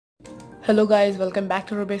Hello guys, welcome back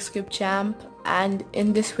to Rubix Cube Champ, and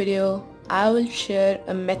in this video I will share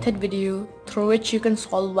a method video through which you can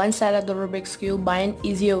solve one side of the Rubik's Cube by an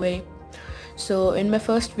easier way. So in my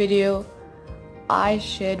first video I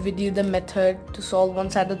shared with you the method to solve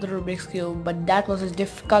one side of the Rubik's Cube, but that was a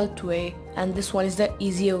difficult way, and this one is the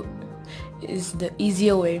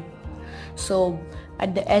easier way. So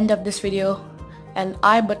at the end of this video an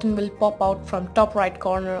I button will pop out from top right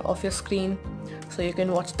corner of your screen, so you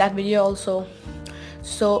can watch that video also.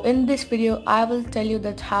 So in this video I will tell you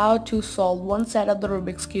that how to solve one side of the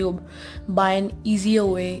Rubik's Cube by an easier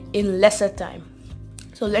way in lesser time.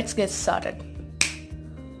 So let's get started.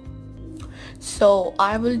 So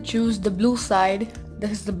I will choose the blue side.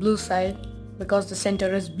 This is the blue side because the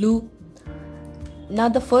center is blue. Now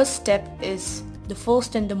the first and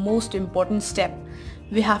the most important step.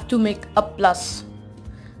 We have to make a plus,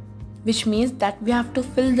 which means that we have to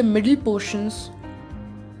fill the middle portions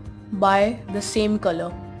by the same color,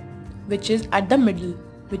 which is at the middle,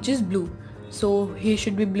 which is blue. So here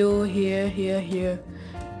should be blue, here.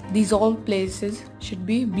 These all places should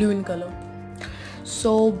be blue in color.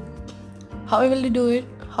 So how we will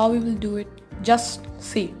do it? Just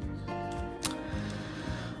see.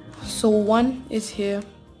 So one is here.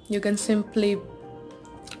 You can simply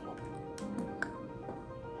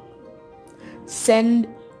send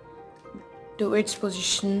to its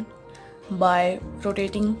position by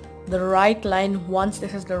rotating the right line once.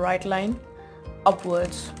 This is the right line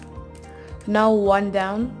upwards. Now one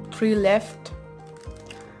down, three left.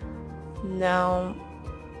 Now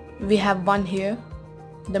we have one here,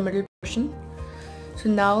 the middle portion. So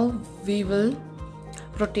now we will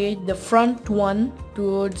rotate the front one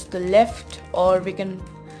towards the left, or we can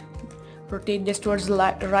rotate this towards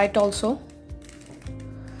the right also.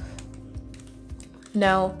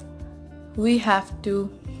 Now we have to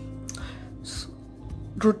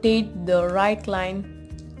rotate the right line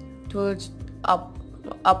towards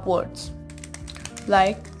upwards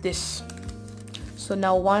like this. So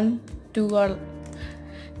now two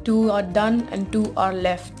are done and two are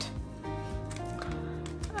left,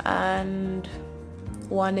 and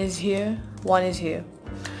one is here, one is here.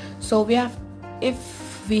 So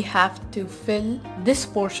if we have to fill this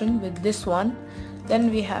portion with this one, then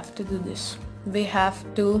we have to do this. We have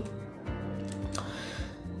to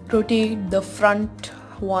rotate the front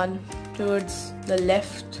one towards the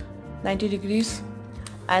left 90 degrees,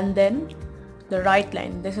 and then the right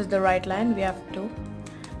line, this is the right line, we have to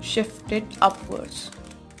shift it upwards.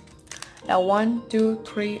 Now 1, 2,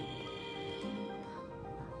 3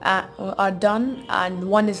 are done and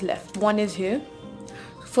one is left, one is here.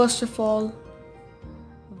 First of all,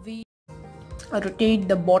 we rotate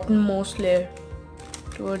the bottommost layer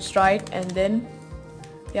towards right, and then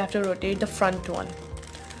we have to rotate the front one.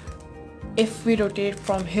 If we rotate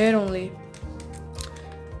from here only,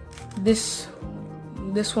 this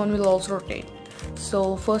one will also rotate.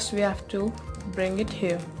 So first we have to bring it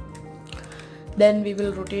here, then we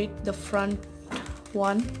will rotate the front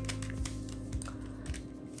one,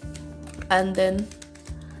 and then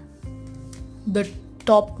the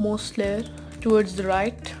topmost layer towards the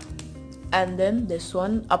right, and then this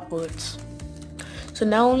one upwards. So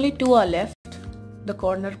now only two are left, the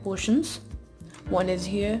corner portions. One is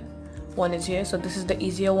here, one is here, so this is the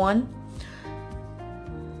easier one.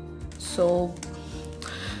 So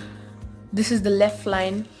this is the left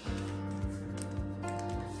line.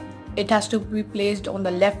 It has to be placed on the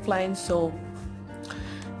left line, so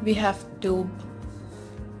we have to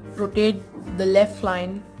rotate the left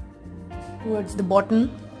line towards the bottom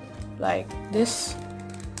like this,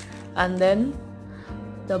 and then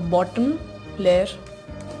the bottom layer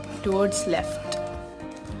towards left,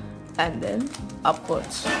 and then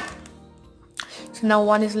upwards. So now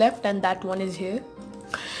one is left and that one is here.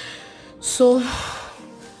 So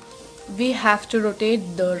we have to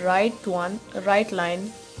rotate the right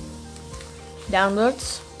line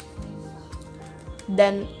downwards,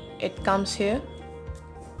 then it comes here.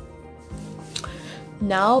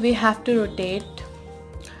 Now we have to rotate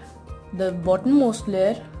the bottommost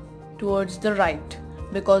layer towards the right,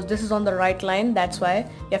 because this is on the right line, that's why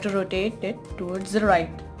you have to rotate it towards the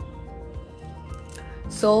right.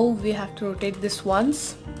 So we have to rotate this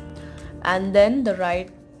once, and then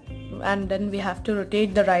we have to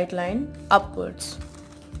rotate the right line upwards.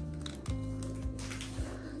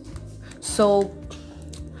 So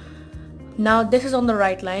now this is on the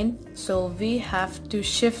right line, so we have to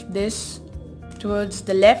shift this towards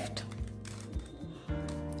the left,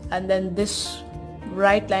 and then this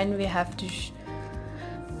right line we have to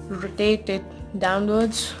rotate it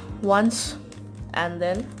downwards once, and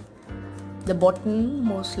then the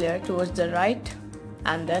bottommost layer towards the right,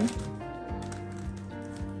 and then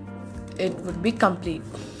it would be complete.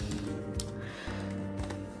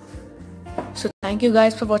 So thank you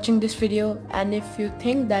guys for watching this video, and if you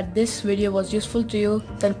think that this video was useful to you,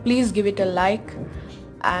 then please give it a like,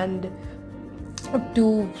 and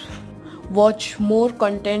to watch more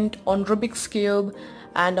content on Rubik's Cube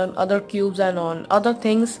and on other cubes and on other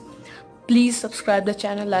things, please subscribe the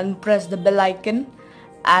channel and press the bell icon,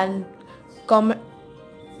 and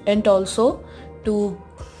comment also to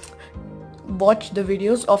watch the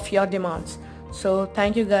videos of your demands. So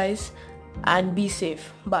thank you guys, and be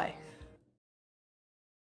safe. Bye.